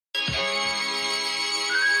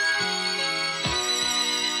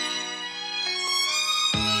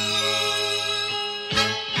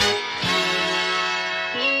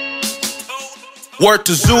Word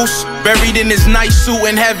to Zeus, buried in his nice suit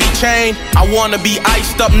and heavy chain. I wanna be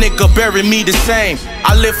iced up, nigga, bury me the same.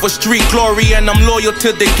 I live for street glory and I'm loyal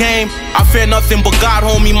to the game. I fear nothing but God,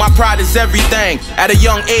 homie, my pride is everything. At a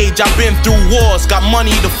young age, I've been through wars, got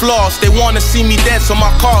money to floss. They wanna see me dead, so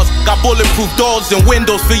my cars got bulletproof doors and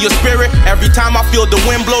windows for your spirit. Every time I feel the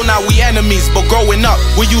wind blow, now we enemies. But growing up,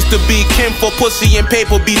 we used to be kin, for pussy and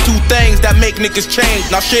paper be two things that make niggas change.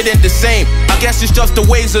 Now shit ain't the same, I guess it's just the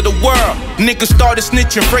ways of the world. Niggas started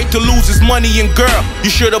snitching, afraid to lose his money and girl. You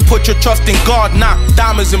should've put your trust in God, not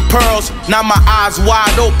diamonds and pearls. Now my eyes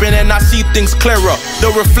wide open and I see things clearer. The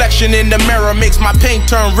reflection in the mirror makes my pain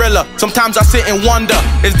turn realer. Sometimes I sit and wonder,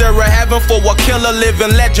 is there a heaven for a killer?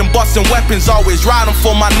 Living legend, busting weapons, always riding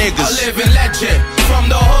for my niggas. A living legend, from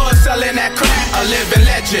the hood selling that crack. A living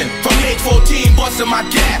legend, from age 14 busting my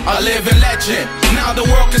gap. A living legend, now the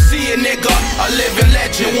world can see a nigga. A living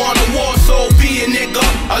legend, want a war, so be a nigga.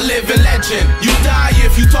 A living legend, you die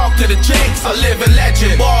if you talk to the jakes. A living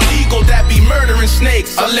legend, bald eagle that be murdering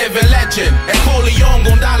snakes. A living legend, and Corleone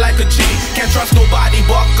gon' die like a G. Can't trust nobody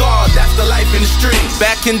but God, that's the life in the streets.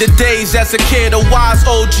 Back in the days as a kid, a wise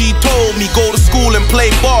OG told me, go to school and play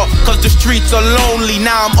ball, cause the streets are lonely.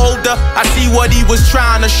 Now I'm older, I see what he was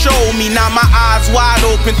trying to show me. Now my eyes wide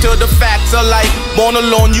open to the facts of life. Born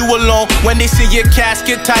alone, you alone, when they see your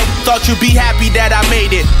casket tight. Thought you'd be happy that I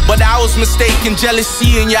made it, but I was mistaken.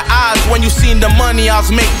 Jealousy in your eyes when you seen the money I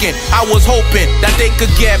was making. I was hoping that they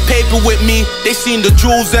could get paper with me. They seen the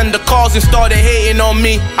jewels and the cars and started hating on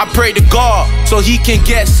me. I pray to God so he can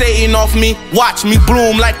get Satan off me. Watch me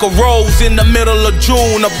bloom like a rose in the middle of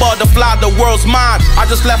June. A butterfly, the world's mine. I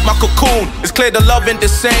just left my cocoon. It's clear the love ain't the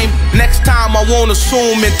same. Next time I won't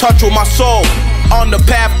assume, in touch with my soul. On the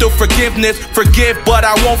path to forgiveness, forgive, but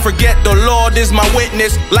I won't forget. The Lord is my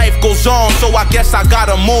witness. Life goes on, so I guess I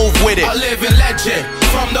gotta move with it. A living legend,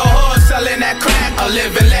 from the hood selling that crack. A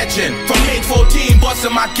living legend, from age 14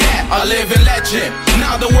 busting my gap. A living legend,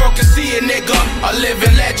 now the world can see a nigga. A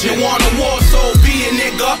living legend, want a war, so be a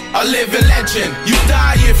nigga. A living legend, you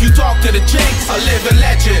die if you talk to the jakes. A living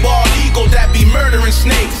legend, bald eagle that be murdering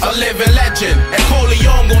snakes. A living legend, and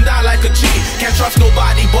Corleone gon' die like a G. Can't trust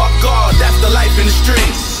nobody but God, that's the life in the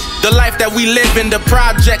streets. The life that we live in, the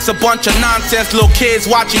projects, a bunch of nonsense. Little kids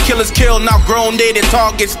watching killers kill, now grown, they the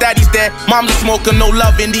targets. Daddy's dead, mom's a smoker, no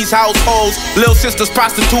love in these households. Little sisters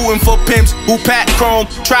prostituting for pimps who pack chrome.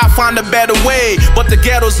 Try to find a better way, but the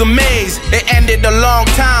ghetto's a maze. It ended a long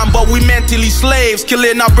time, but we mentally slaves.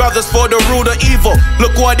 Killing our brothers for the root of evil.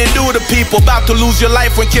 Look what they do to people, about to lose your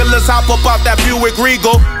life when killers hop up out that Buick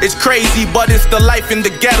Regal. It's crazy, but it's the life in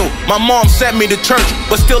the ghetto. My mom sent me to church,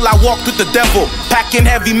 but still I walked with the devil, packing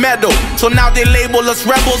heavy metal. So now they label us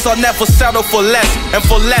rebels. I'll never settle for less, and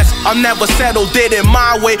for less I'll never settle. Did it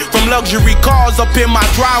my way, from luxury cars up in my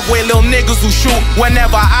driveway. Little niggas who shoot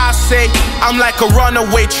whenever I say. I'm like a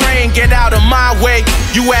runaway train, get out of my way.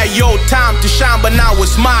 You had your time to shine, but now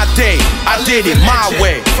it's my day. I did it my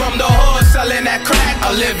way. From the hood selling that crack.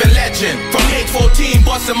 A living legend, from age 14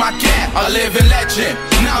 busting my gap. A living legend,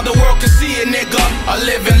 now the world can see a nigga. A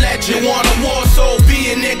living legend, want a war, so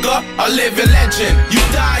be a nigga. A living legend, you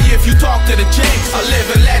die if you talk to the jakes. A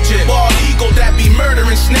living legend, bald eagle that be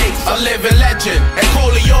murdering snakes.